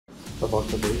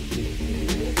Собака дает.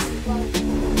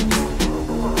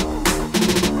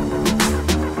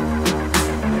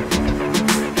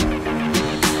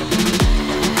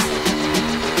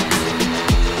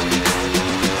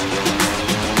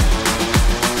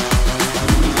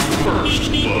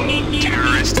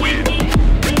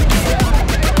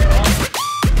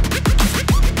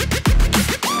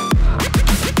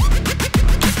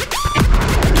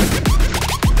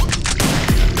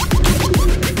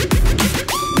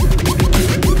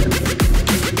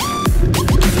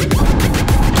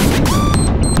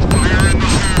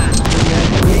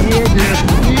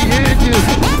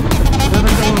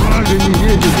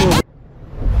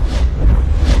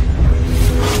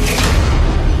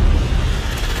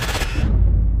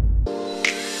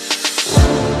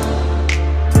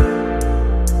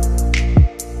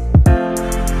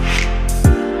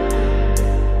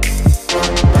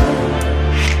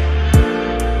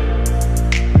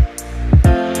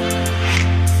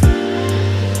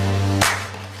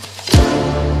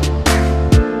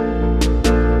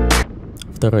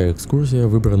 Вторая экскурсия,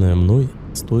 выбранная мной,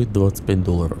 стоит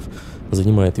 $25.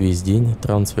 Занимает весь день.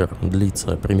 Трансфер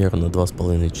длится примерно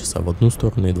 2,5 часа в одну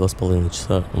сторону и 2,5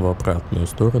 часа в обратную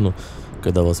сторону,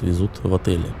 когда вас везут в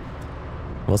отеле.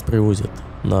 Вас привозят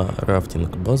на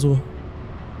рафтинг-базу,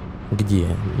 где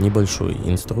небольшой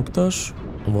инструктаж.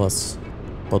 Вас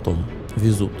потом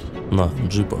везут на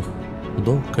джипах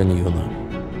до каньона.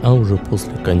 А уже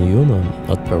после каньона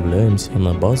отправляемся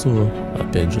на базу,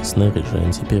 опять же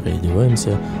снаряжаемся,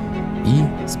 переодеваемся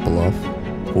и сплав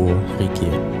по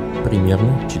реке,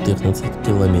 примерно 14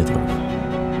 километров.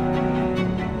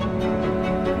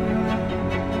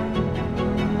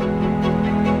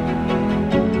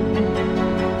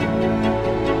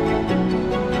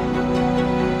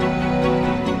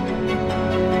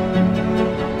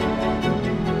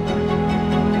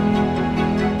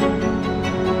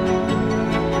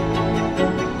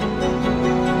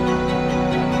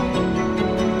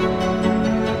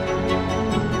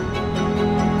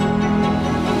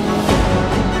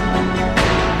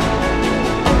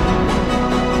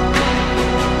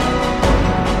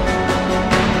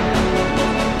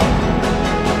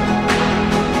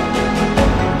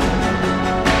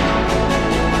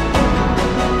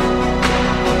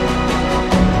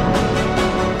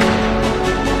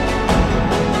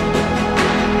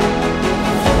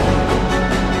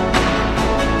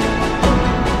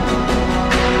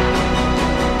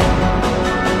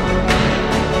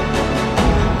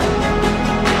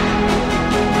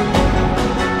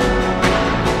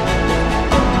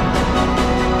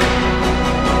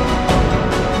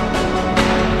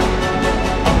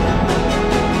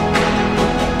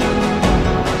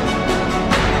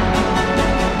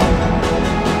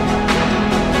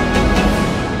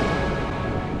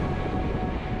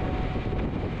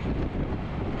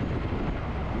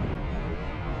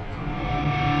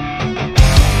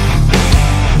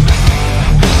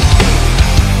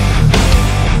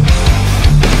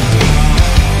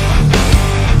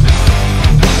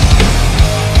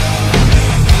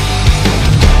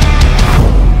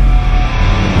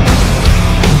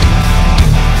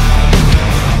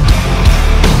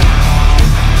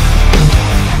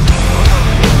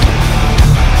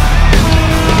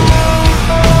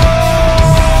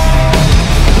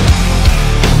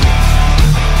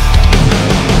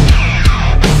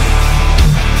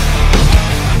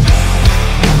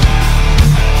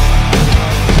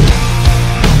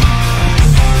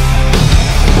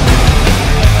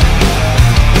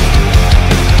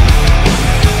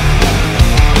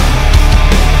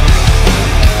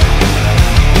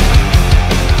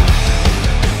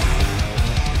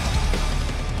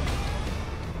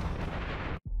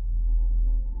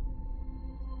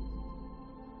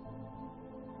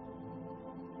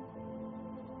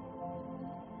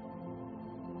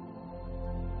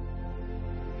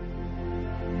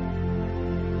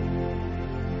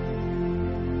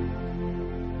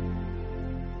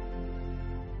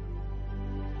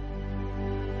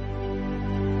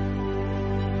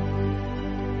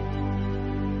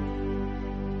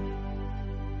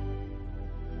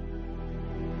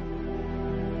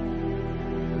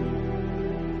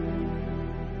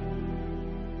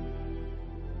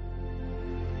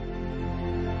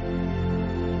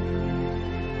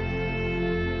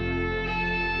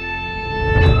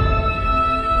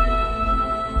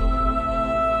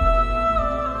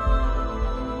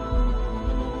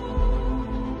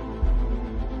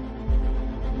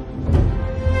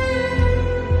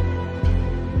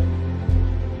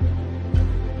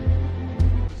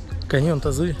 Каньон,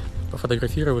 тазы,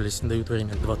 пофотографировались, дают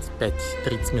время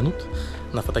 25-30 минут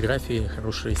на фотографии,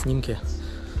 хорошие снимки.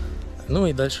 Ну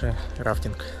и дальше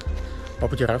рафтинг. По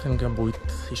пути рафтинга будет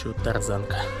еще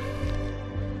тарзанка.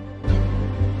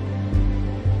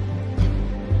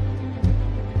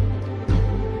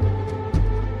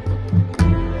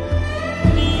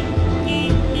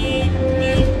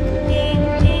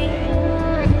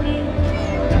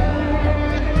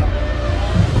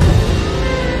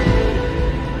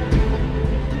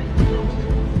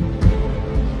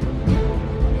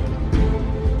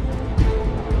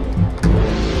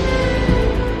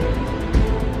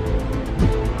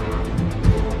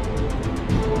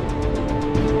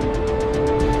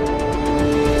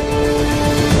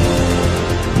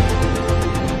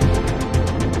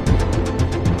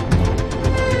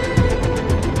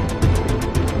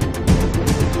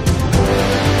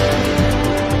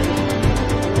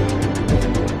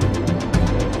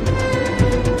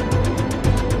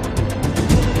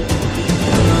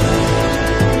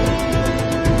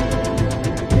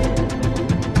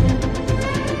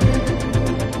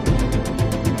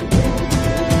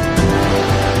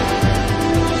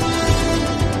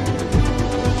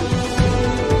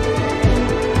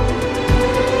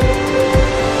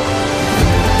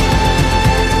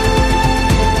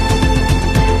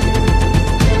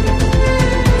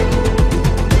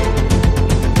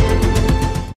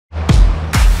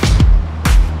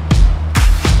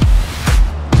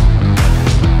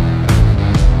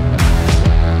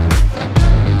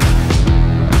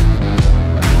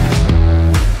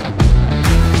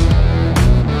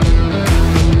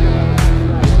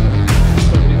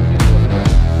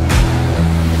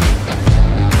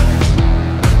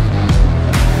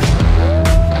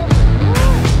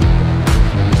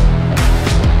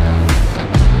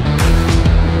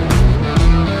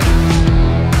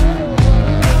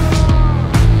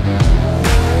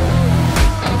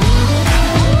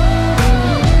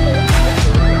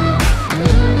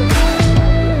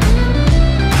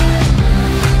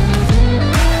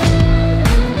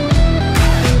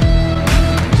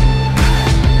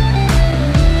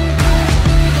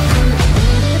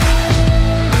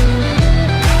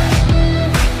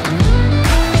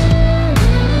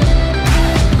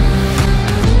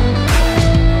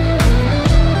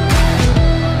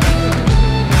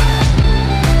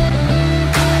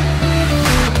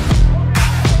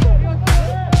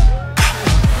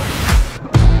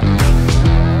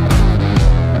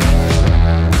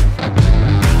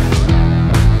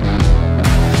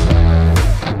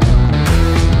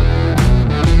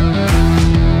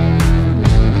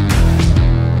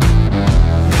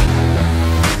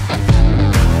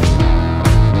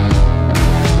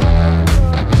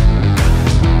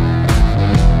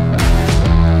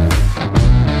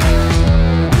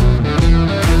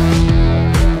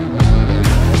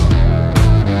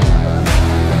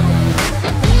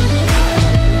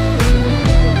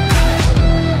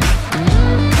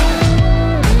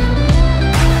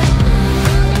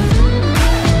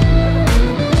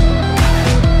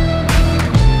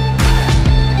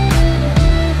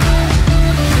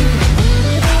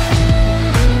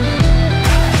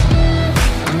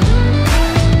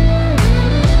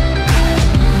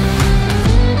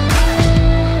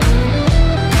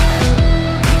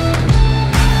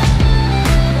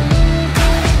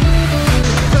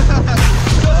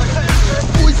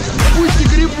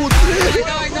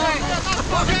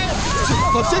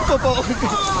 Под сеть попал?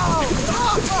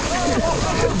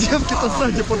 Девки-то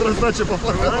сзади под раздачу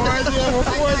попали.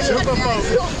 Все попал.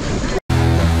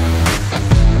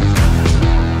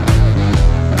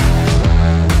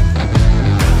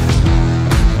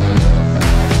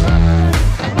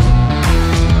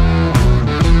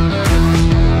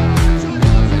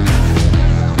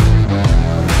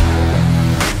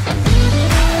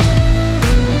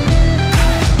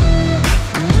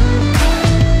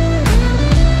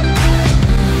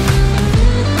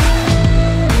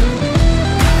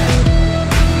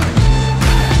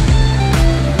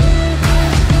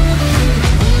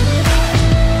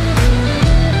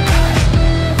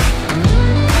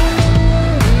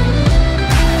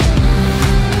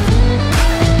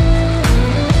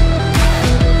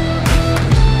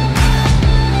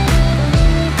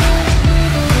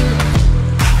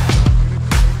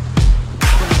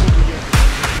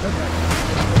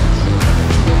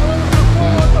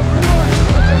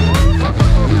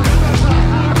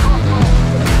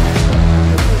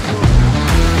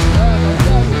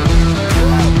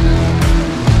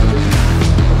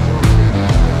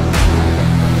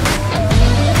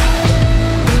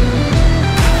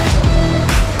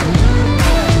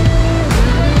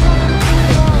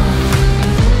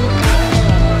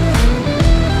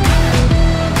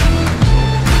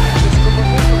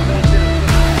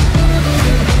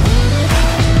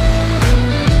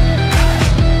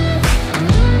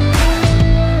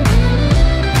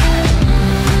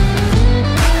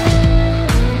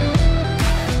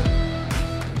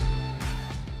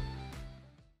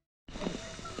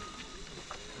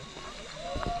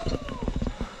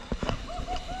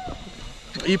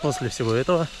 И после всего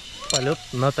этого полет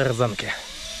на тарзанке.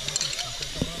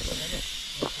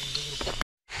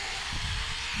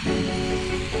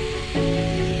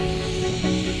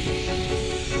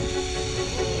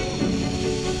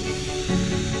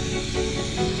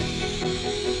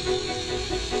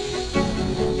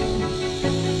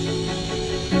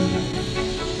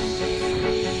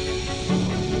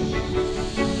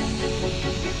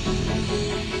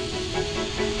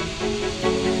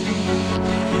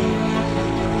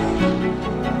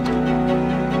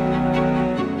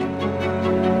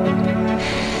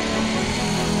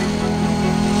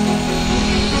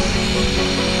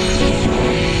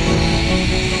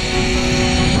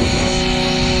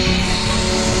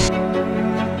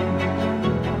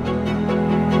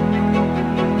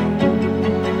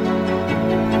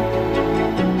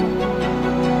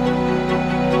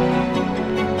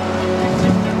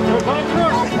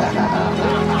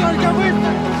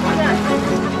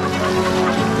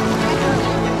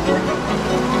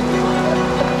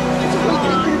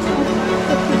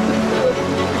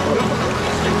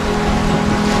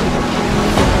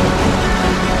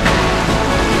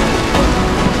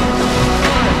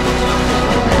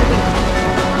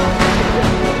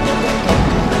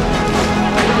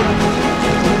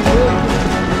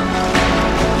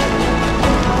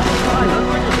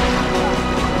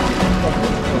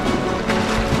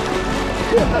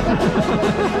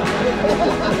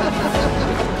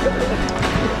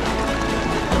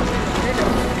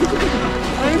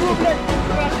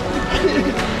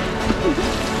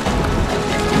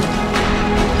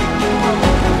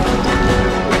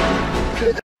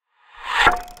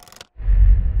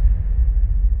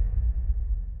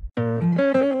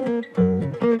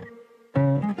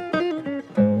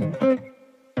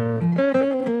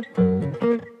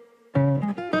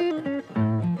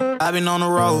 I've been on the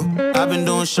road, I've been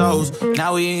doing shows.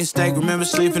 Now we eating steak, remember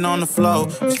sleeping on the floor.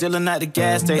 We stillin' at the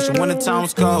gas station when the time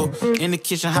was cold. In the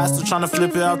kitchen, hot still tryna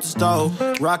flip it off the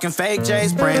stove. Rockin' fake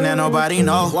J's, praying that nobody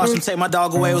know. Watch them take my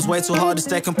dog away, it was way too hard to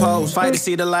stay composed. Fight to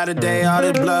see the light of day, all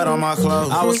this blood on my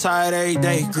clothes. I was tired every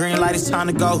day, green light, it's time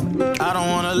to go. I don't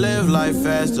wanna live life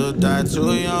fast or die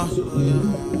too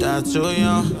young. Die too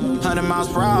young. 100 miles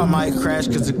per hour, might crash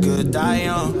cause the good die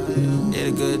young. Yeah,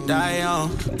 the good die young.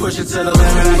 Push it to the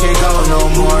limit, I can't go no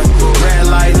more. Red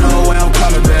light, no way, I'm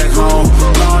coming back home.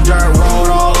 Long dirt road,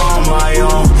 all on my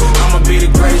own. I'ma be the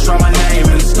greatest, write my name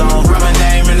in the stone. Write my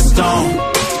name in the stone.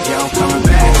 Yeah, I'm coming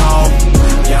back home.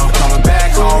 Yeah, I'm coming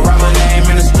back home. Write my name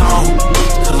in the stone.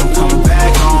 Cause I'm coming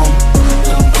back home.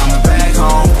 Cause I'm coming back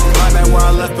home. Right back where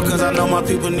I left because I know my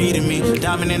people needed me.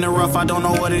 Diamond in the rough, I don't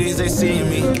know what it is they see in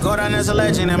me. Go down as a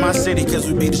legend in my city cause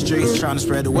we beat the streets. Trying to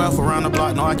spread the wealth around the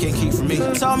block, no I can't keep from me.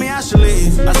 Told me I should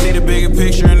leave, I see the bigger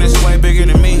picture and it's way bigger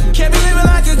than me. Can't be living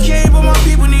like a king, but my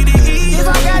people need to eat. If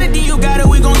I got it, then you got it,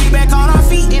 we gon' get back on our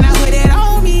feet. And I put it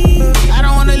on me. I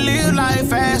don't wanna live life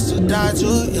fast or die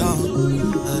too young.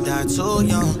 Or die too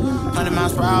young. 100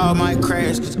 miles per hour might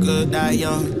crash cause good die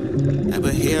young.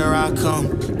 But here I come.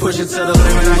 Push it to the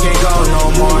limit, I can't go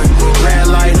no more. Red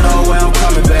light, no way, I'm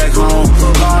coming back home.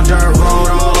 Long dirt road,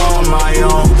 all on my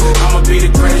own. I'ma be the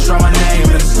greatest, write my name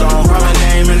in the stone. Write my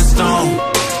name in the stone.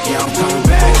 Yeah, I'm coming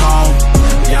back home.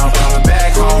 Yeah, I'm coming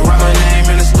back home. Write my name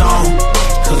in the stone.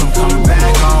 Cause I'm coming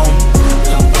back home.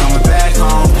 Cause I'm coming back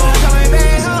home. I'm coming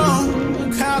back home.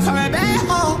 I'm coming back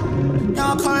home.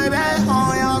 Y'all coming back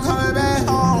home. Y'all coming back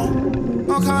home.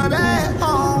 I'm coming back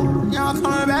home. Y'all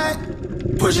coming back.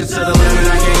 Push it to the limit,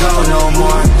 I can't go no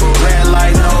more. Red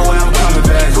light, no way, I'm coming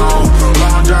back home.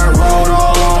 Long dirt road,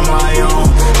 all on my own.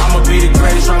 I'ma be the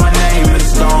greatest, write my name in the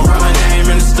stone. Write my name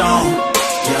in the stone.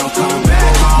 Yeah, I'm coming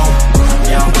back home.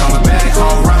 Yeah, I'm coming back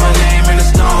home. Write my name in the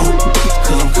stone.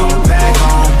 Cause I'm coming back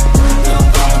home. Yeah,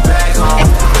 I'm coming back home.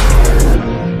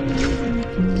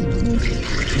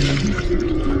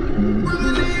 Write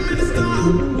my name in the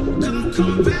stone. Cause I'm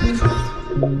coming back home.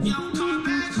 Yeah, I'm coming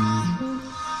back home.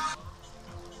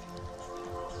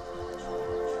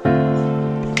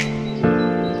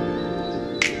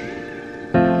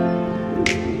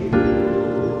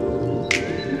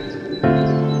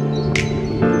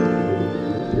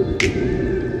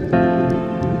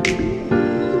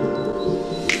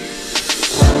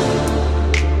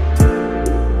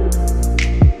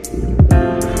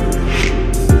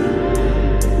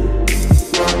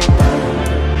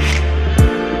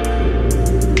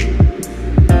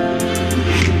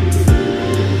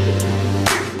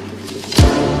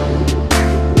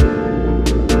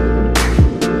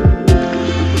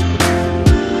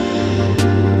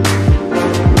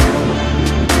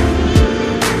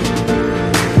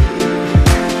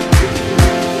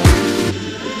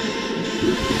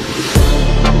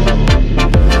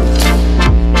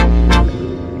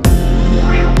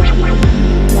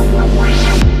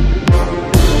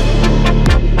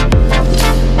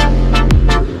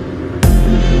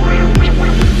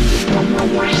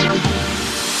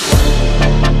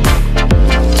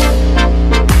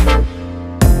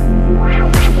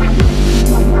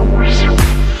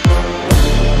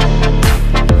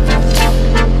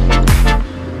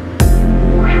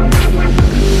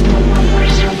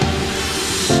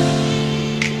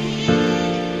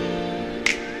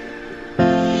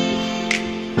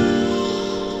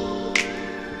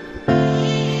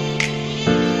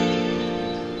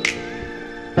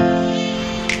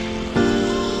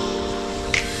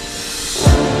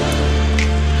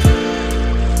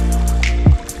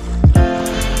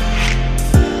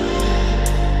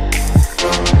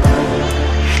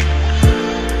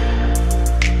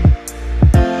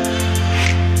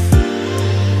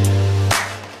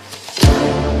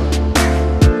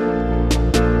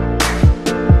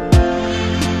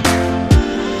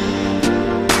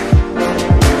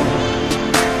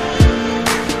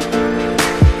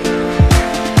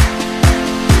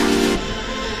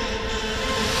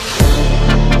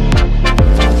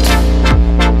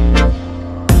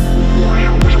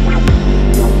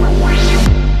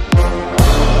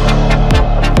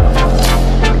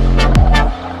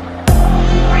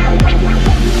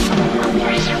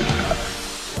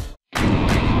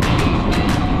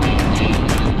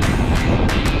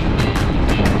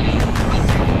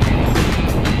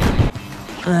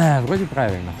 Вроде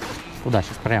правильно. Куда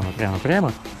сейчас?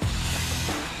 Прямо.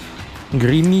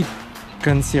 Гремит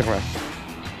консерва.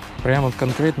 Прямо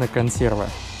конкретно консерва.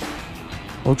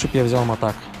 Лучше бы я взял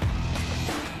мотак.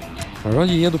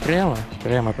 Вроде еду прямо.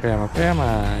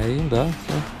 И да,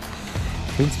 все.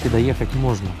 В принципе, доехать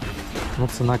можно. Но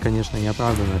цена, конечно,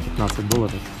 неоправданная.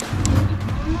 $15.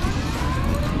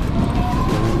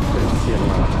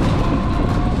 Консерва.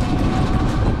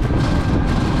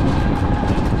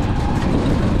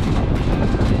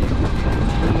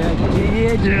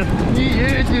 Не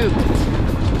едет!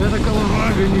 Эта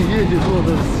колымага не едет, вот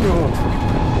это все.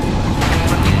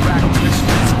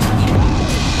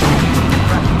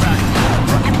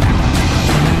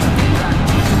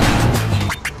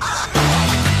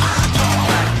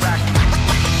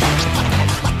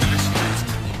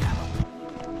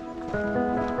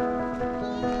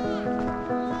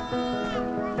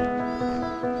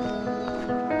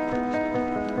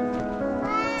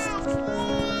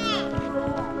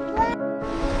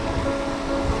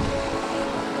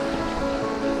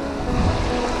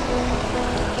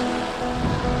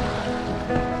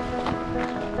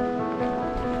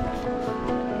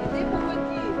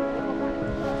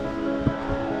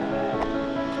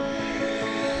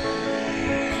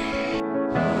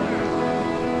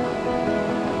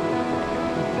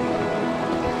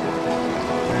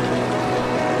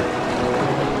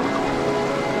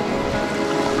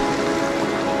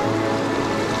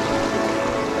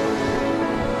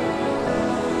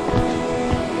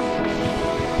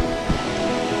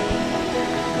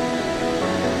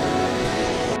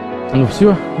 Ну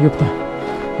все, ёпта,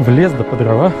 влез да по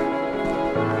дрова.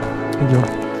 Идем.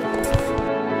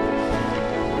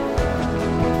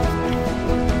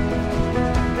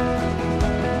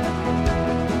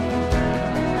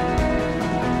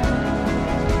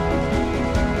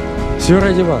 Все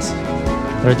ради вас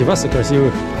и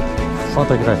красивых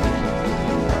фотографий.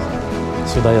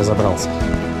 Сюда я забрался.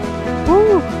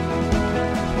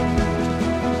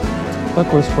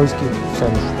 Такой скользкий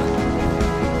камешек.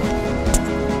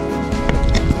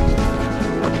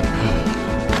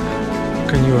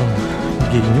 Каньон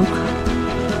гойнюк.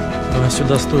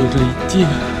 Сюда стоит ли идти?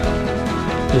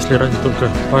 Если ради только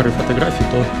пары фотографий,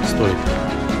 то стоит.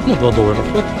 Ну, $2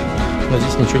 вход, но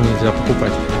здесь ничего нельзя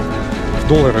покупать. В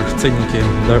долларах ценники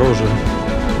дороже,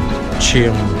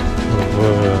 чем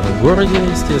в городе,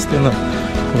 естественно.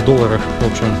 В долларах, в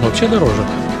общем, вообще дороже.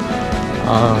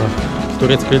 А в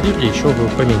турецкой лире еще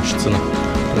поменьше цена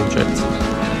получается.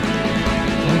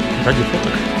 Ну, ради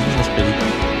фоток можно сходить.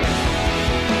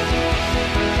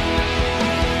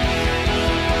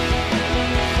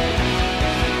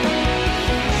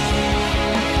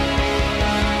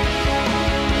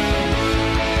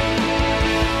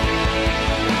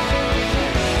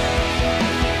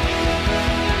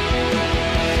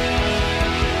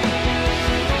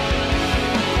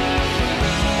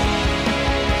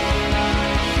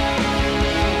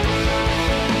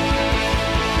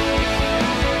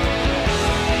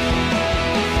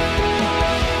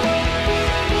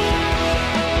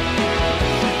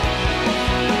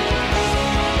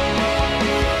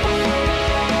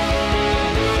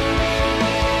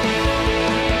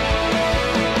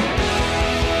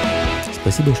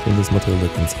 Спасибо, что досмотрел до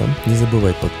конца. Не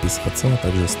забывай подписаться, а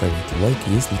также ставить лайк,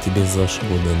 если тебе зашло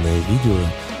данное видео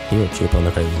и вообще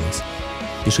понравилось.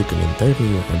 Пиши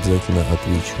комментарии, обязательно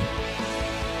отвечу.